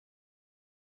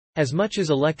As much as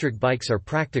electric bikes are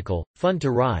practical, fun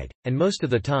to ride, and most of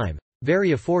the time,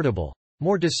 very affordable,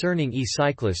 more discerning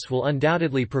e-cyclists will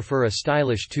undoubtedly prefer a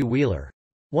stylish two-wheeler.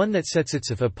 One that sets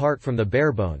itself apart from the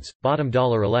bare-bones,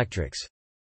 bottom-dollar electrics.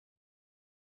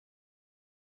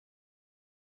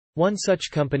 One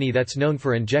such company that's known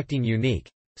for injecting unique,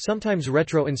 sometimes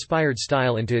retro-inspired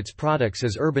style into its products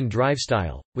is Urban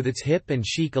Drivestyle, with its hip and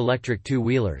chic electric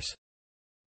two-wheelers.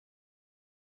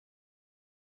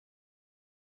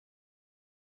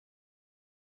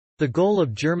 The goal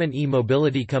of German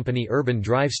e-mobility company Urban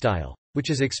Drivestyle,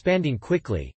 which is expanding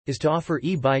quickly, is to offer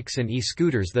e-bikes and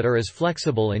e-scooters that are as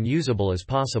flexible and usable as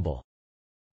possible.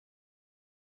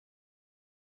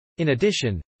 In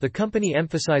addition, the company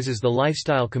emphasizes the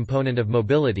lifestyle component of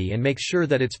mobility and makes sure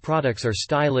that its products are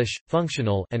stylish,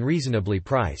 functional, and reasonably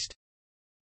priced.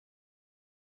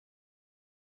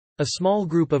 A small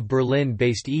group of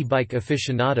Berlin-based e-bike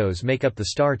aficionados make up the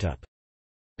startup.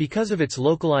 Because of its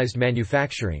localized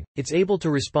manufacturing, it's able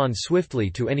to respond swiftly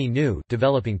to any new,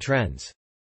 developing trends.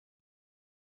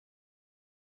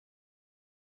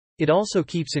 It also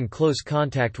keeps in close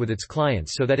contact with its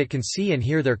clients so that it can see and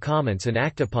hear their comments and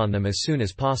act upon them as soon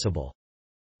as possible.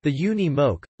 The UNI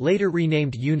MOC, later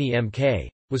renamed UNI MK,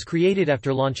 was created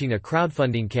after launching a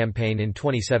crowdfunding campaign in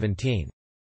 2017.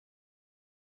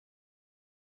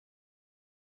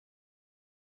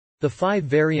 The 5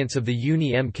 variants of the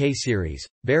UNI MK series,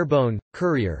 Barebone,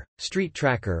 Courier, Street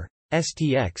Tracker,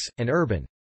 STX, and Urban,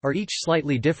 are each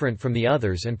slightly different from the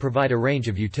others and provide a range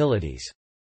of utilities.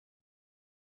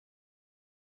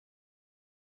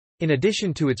 In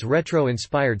addition to its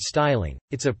retro-inspired styling,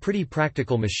 it's a pretty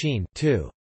practical machine, too.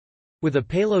 With a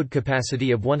payload capacity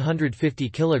of 150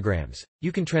 kilograms,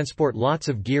 you can transport lots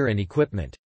of gear and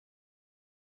equipment.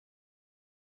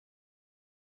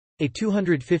 A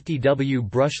 250W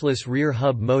brushless rear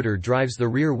hub motor drives the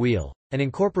rear wheel, and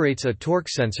incorporates a torque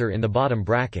sensor in the bottom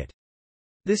bracket.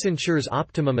 This ensures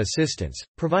optimum assistance,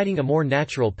 providing a more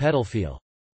natural pedal feel.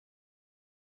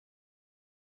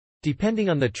 Depending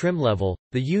on the trim level,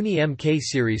 the UNI MK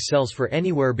series sells for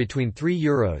anywhere between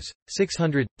 €3,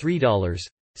 $600, $3,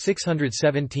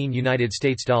 $617 United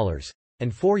States dollars,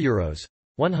 and €4,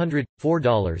 $100,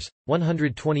 $4,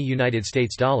 $120 United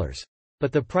States dollars.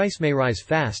 But the price may rise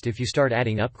fast if you start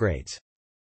adding upgrades.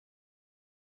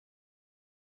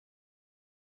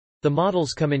 The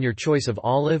models come in your choice of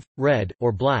olive, red,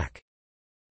 or black.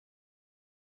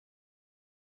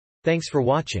 Thanks for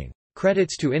watching.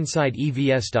 Credits to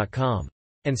InsideEVS.com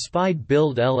and Spide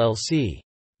Build LLC.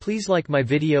 Please like my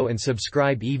video and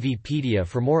subscribe EVPedia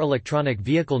for more electronic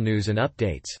vehicle news and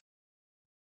updates.